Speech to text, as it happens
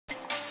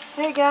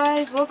Hey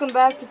guys, welcome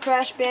back to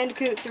Crash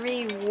Bandicoot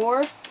 3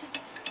 Warped.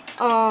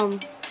 I don't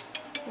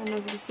know if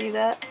you can see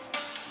that.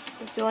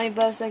 It's the only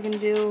best I can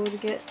do to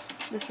get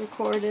this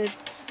recorded.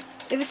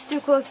 If it's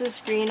too close to the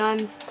screen,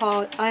 I'm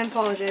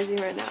apologizing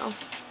right now.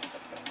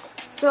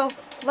 So,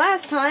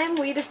 last time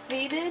we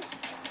defeated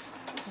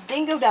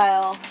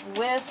Dingodile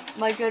with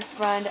my good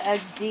friend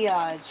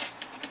Xiodge.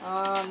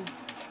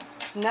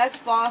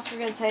 Next boss we're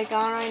going to take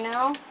on right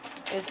now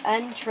is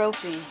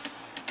Tropy.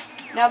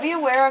 Now be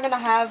aware I'm going to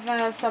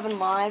have 7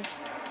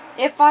 lives.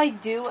 If I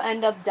do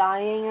end up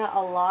dying a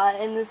lot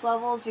in this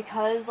level, it's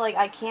because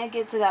I can't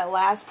get to that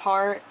last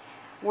part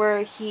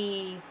where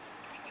he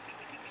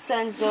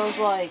sends those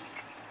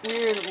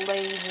weird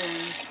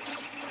lasers.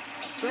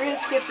 So we're going to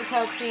skip the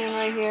cutscene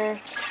right here.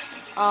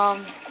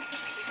 I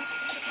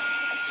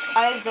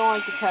just don't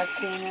like the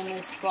cutscene in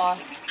this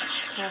boss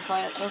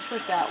fight. Let's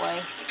put it that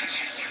way.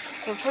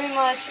 So pretty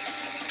much,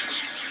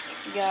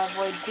 you gotta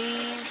avoid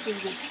these, so you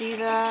can see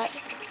that.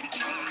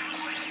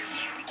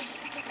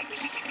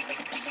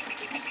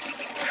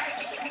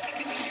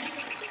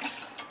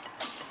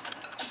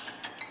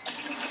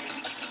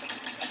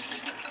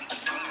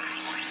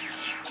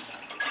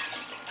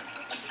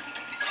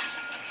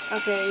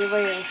 Okay, you're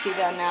ready to see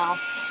that now.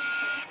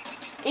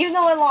 Even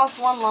though I lost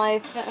 1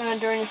 life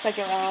during the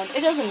second round,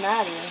 it doesn't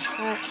matter.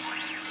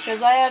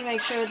 Because I had to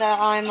make sure that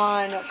I'm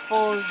on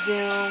full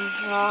zoom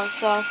and all that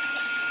stuff.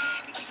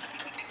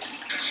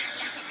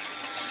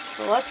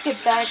 So let's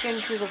get back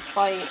into the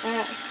fight.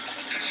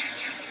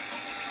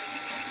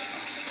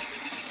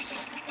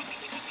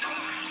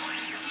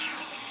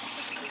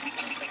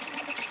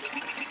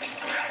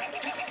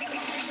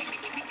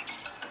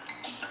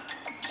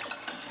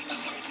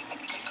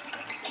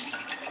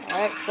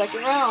 Alright,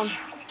 second round.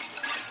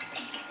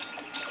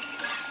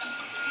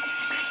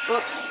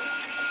 Whoops.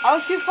 I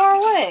was too far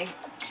away.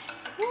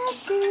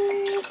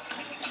 Whoopsies.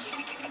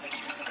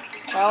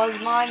 That was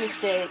my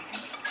mistake.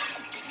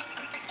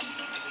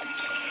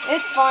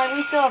 It's fine,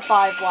 we still have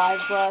 5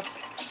 lives left.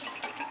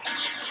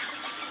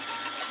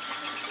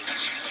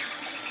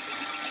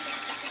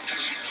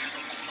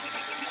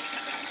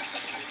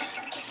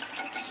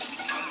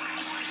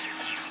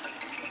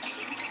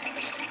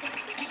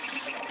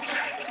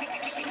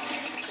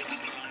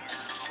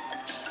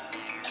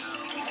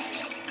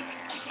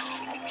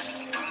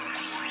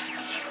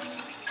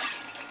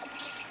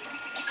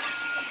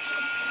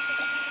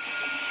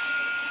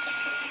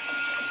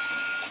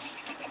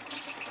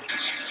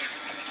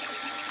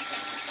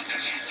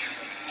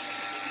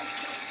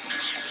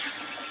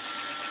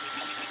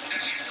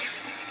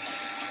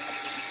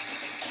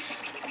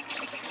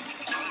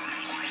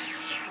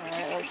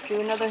 Let's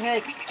do another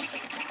hit.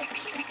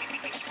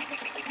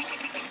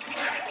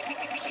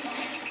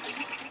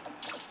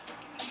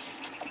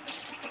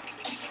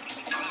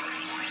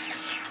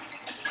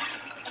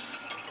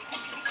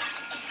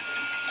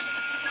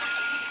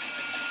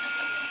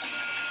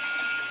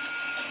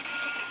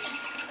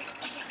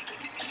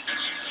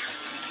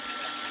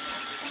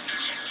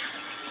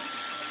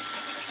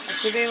 I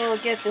should be able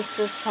to get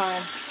this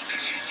time.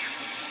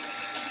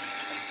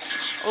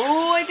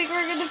 Oh, I think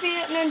we're gonna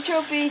defeat an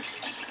Tropy.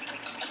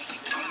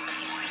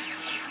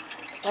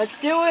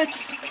 Let's do it!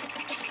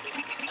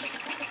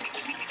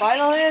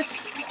 Final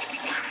hit!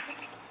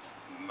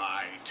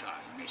 My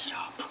time is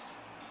up.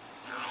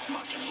 How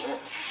much more?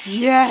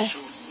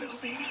 Yes!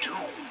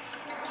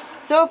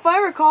 So if I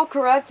recall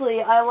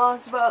correctly, I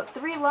lost about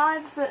 3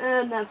 lives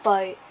in that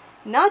fight.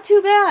 Not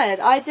too bad.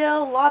 I did a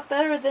lot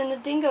better than the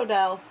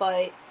Dingodile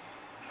fight.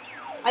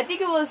 I think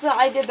it was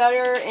I did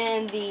better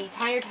in the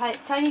Tiny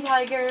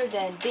Tiger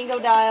than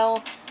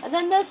Dingodile, and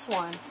then this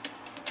one.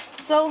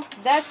 So,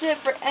 that's it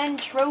for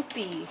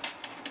Tropy.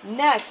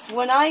 Next,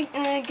 when I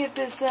get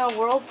this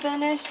world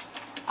finished,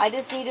 I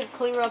just need to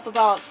clear up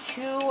about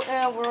 2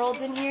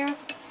 worlds in here.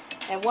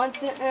 And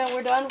once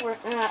we're done,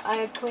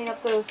 I clean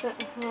up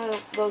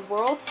those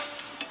worlds.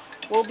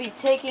 We'll be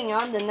taking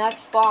on the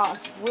next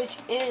boss, which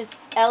is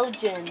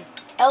Xiodge.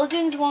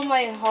 Xiodge's one of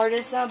my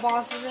hardest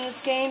bosses in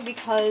this game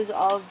because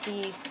of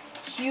the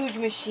huge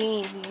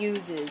machine he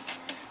uses.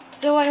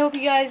 So I hope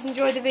you guys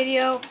enjoyed the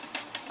video.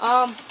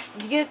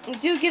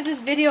 Do give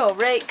this video a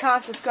rate,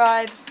 comment,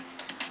 subscribe.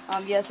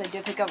 Yes, I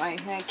did pick up my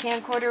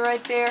camcorder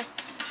right there.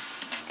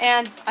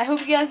 And I hope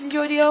you guys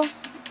enjoyed the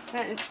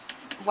video.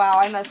 Wow,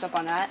 I messed up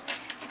on that.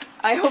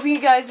 I hope you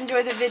guys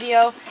enjoyed the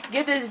video.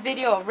 Give this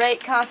video a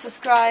rate, comment,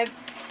 subscribe.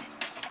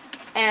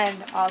 And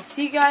I'll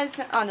see you guys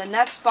on the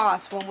next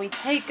boss when we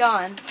take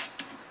on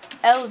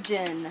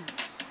Xiodge.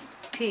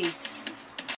 Peace.